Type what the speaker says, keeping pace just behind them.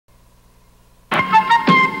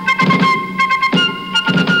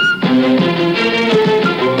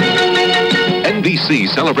NBC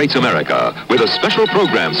celebrates America with a special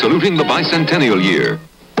program saluting the bicentennial year.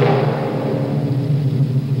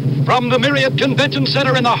 From the Myriad Convention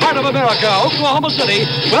Center in the heart of America, Oklahoma City,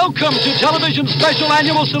 welcome to television's special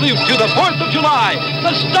annual salute to the 4th of July,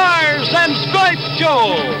 the Stars and Stripes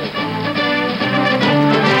Show.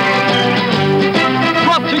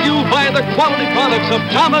 Brought to you by the quality products of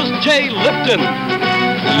Thomas J. Lipton.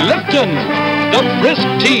 Lipton, the brisk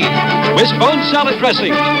tea, Wishbone salad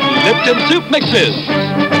dressing, Lipton soup mixes.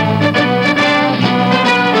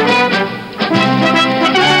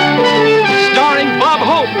 Starring Bob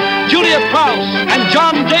Hope, Julia Prowse, and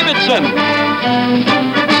John Davidson.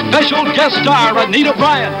 Special guest star Anita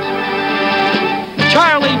Bryant,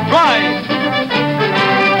 Charlie Pride,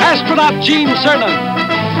 astronaut Gene Cernan,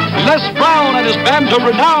 Les Brown and his band of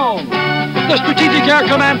renown, the Strategic Air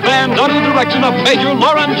Command Band under the direction of Major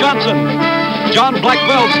Lauren Johnson, John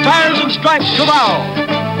Blackwell's Stars and Stripes Chorale,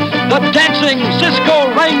 the dancing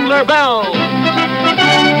Cisco Wrangler Bells.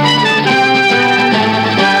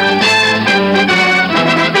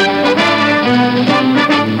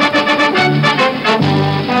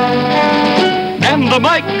 And the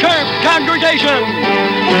Mike Curb congregation.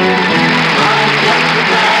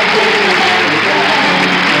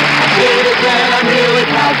 I'm really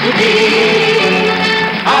proud to be.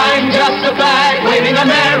 I'm just a flag-waving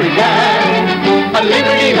American, a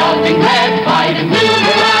liberty-loving, red-fighting new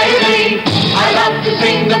variety. I love to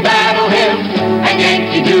sing the battle hymn and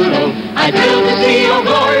Yankee Doodle. I thrill to see your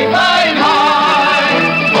glory flying high.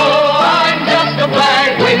 Oh, I'm just a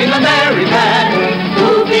flag-waving American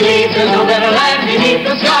who believes there's no better land beneath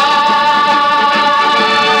the sky.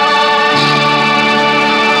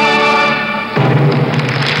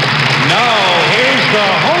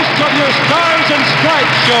 Your Stars and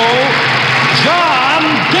Stripes Show, John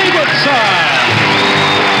Davidson.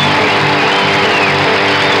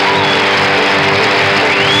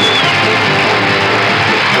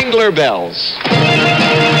 Wrangler Bells.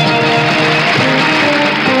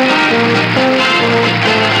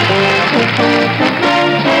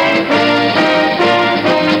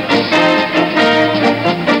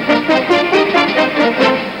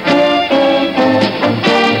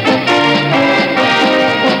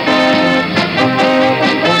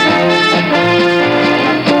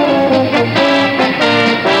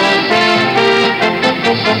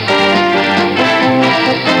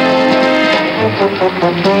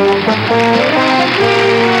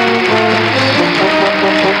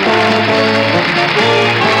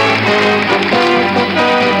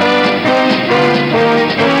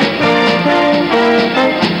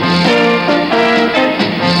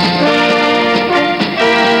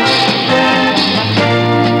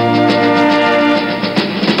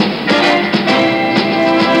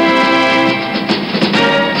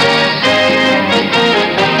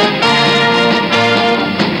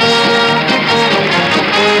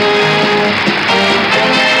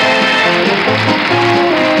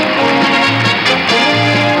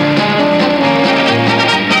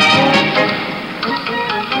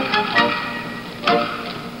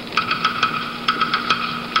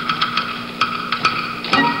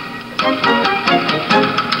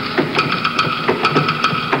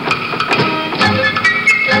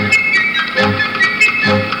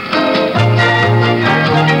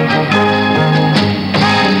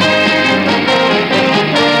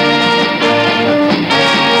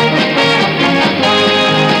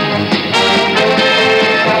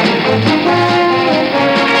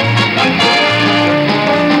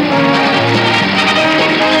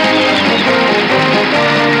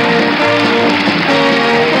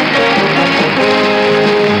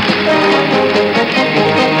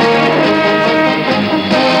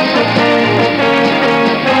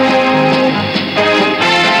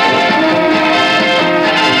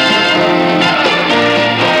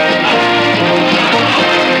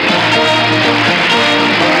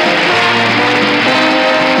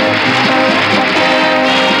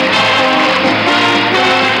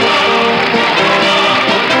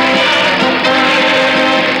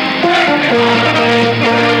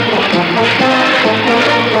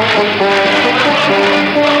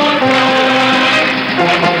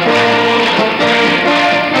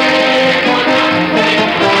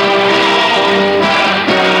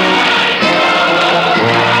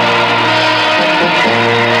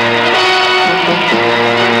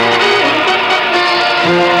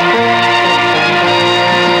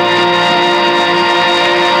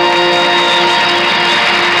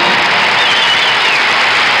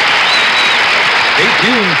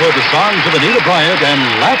 For the songs of Anita Bryant and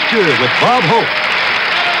Laughter with Bob Hope.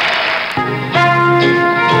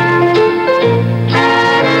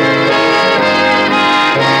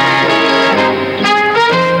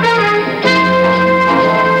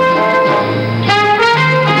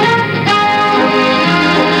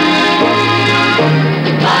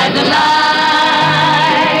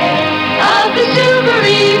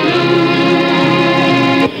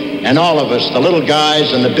 And all of us, the little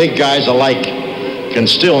guys and the big guys alike, can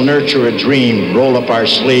still nurture a dream, roll up our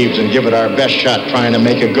sleeves, and give it our best shot trying to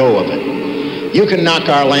make a go of it. You can knock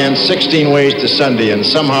our land 16 ways to Sunday, and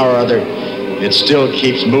somehow or other, it still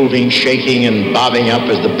keeps moving, shaking, and bobbing up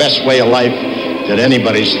as the best way of life that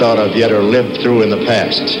anybody's thought of yet or lived through in the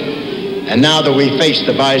past. And now that we face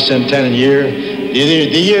the bicentennial year,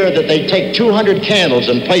 the year that they take 200 candles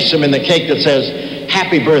and place them in the cake that says,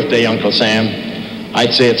 "Happy birthday, Uncle Sam,"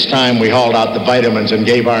 I'd say it's time we hauled out the vitamins and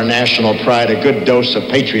gave our national pride a good dose of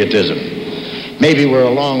patriotism. Maybe we're a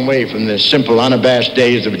long way from the simple, unabashed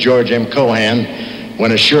days of George M. Cohan,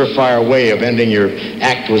 when a surefire way of ending your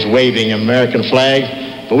act was waving an American flag,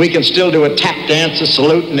 but we can still do a tap dance, a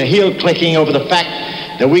salute, and a heel clicking over the fact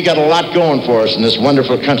that we got a lot going for us in this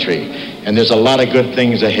wonderful country, and there's a lot of good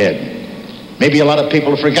things ahead. Maybe a lot of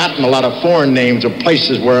people have forgotten a lot of foreign names of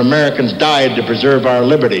places where Americans died to preserve our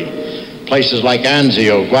liberty. Places like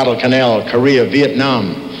Anzio, Guadalcanal, Korea,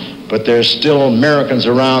 Vietnam. But there's still Americans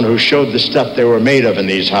around who showed the stuff they were made of in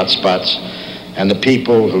these hot spots, and the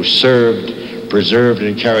people who served, preserved,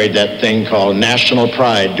 and carried that thing called national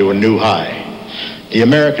pride to a new high. The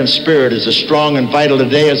American spirit is as strong and vital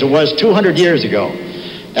today as it was 200 years ago.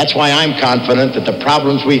 That's why I'm confident that the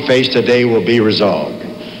problems we face today will be resolved,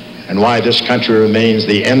 and why this country remains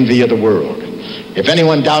the envy of the world. If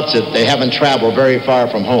anyone doubts it, they haven't traveled very far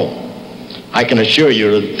from home. I can assure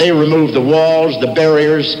you that if they remove the walls, the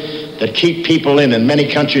barriers that keep people in many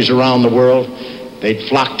countries around the world, they'd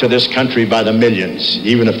flock to this country by the millions,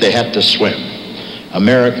 even if they had to swim.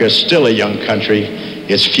 America is still a young country.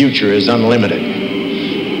 Its future is unlimited.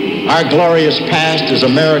 Our glorious past is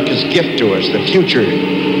America's gift to us. The future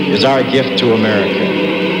is our gift to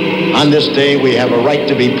America. On this day, we have a right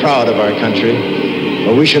to be proud of our country,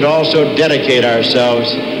 but we should also dedicate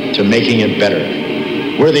ourselves to making it better.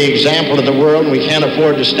 We're the example of the world, and we can't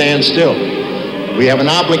afford to stand still. We have an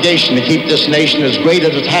obligation to keep this nation as great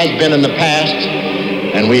as it has been in the past,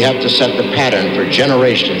 and we have to set the pattern for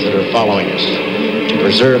generations that are following us to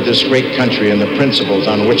preserve this great country and the principles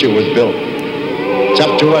on which it was built. It's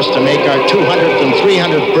up to us to make our 200th and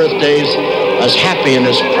 300th birthdays as happy and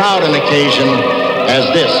as proud an occasion as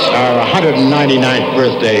this, our 199th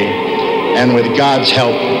birthday, and with God's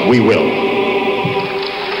help, we will.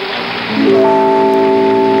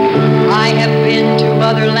 I have been to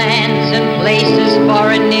other lands and places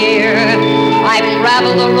far and near. I've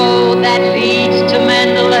traveled the road that leads to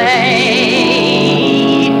Mandalay.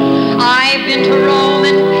 I've been to Rome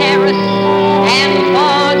and Paris and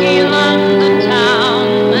foggy London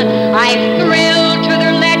town. I've thrilled to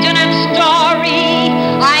their legend and story.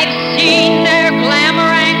 I've seen their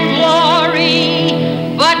glamour and glory,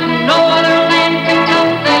 but no other land can top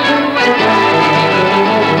the USA.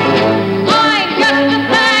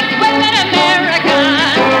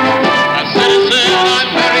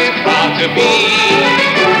 To be.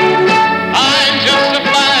 I'm just a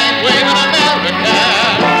flag waving America.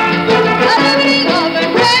 A living of the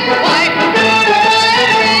red, white, and blue.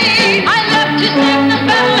 I love to sing the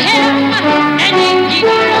battle hymn and Yankee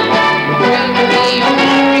Doodle. Will be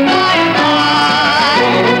America and I.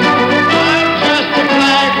 I'm just a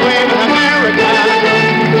flag waving America.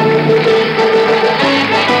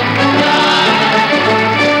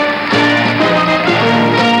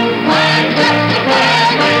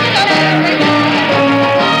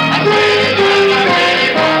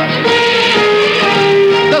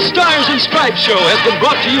 Stripes Show has been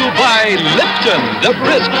brought to you by Lipton, the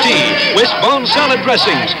brisk tea, wishbone salad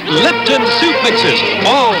dressings, Lipton soup mixes,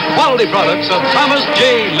 all quality products of Thomas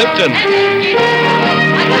J. Lipton.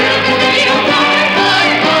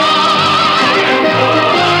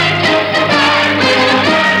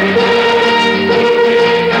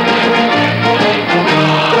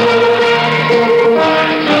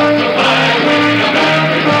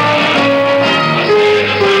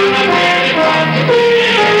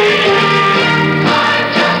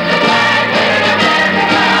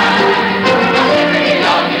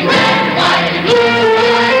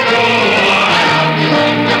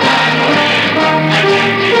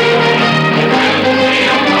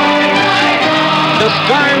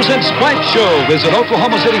 And Stripes Show is an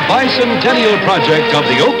Oklahoma City bicentennial project of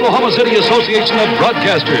the Oklahoma City Association of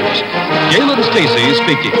Broadcasters. Galen Stacy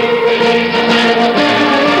speaking.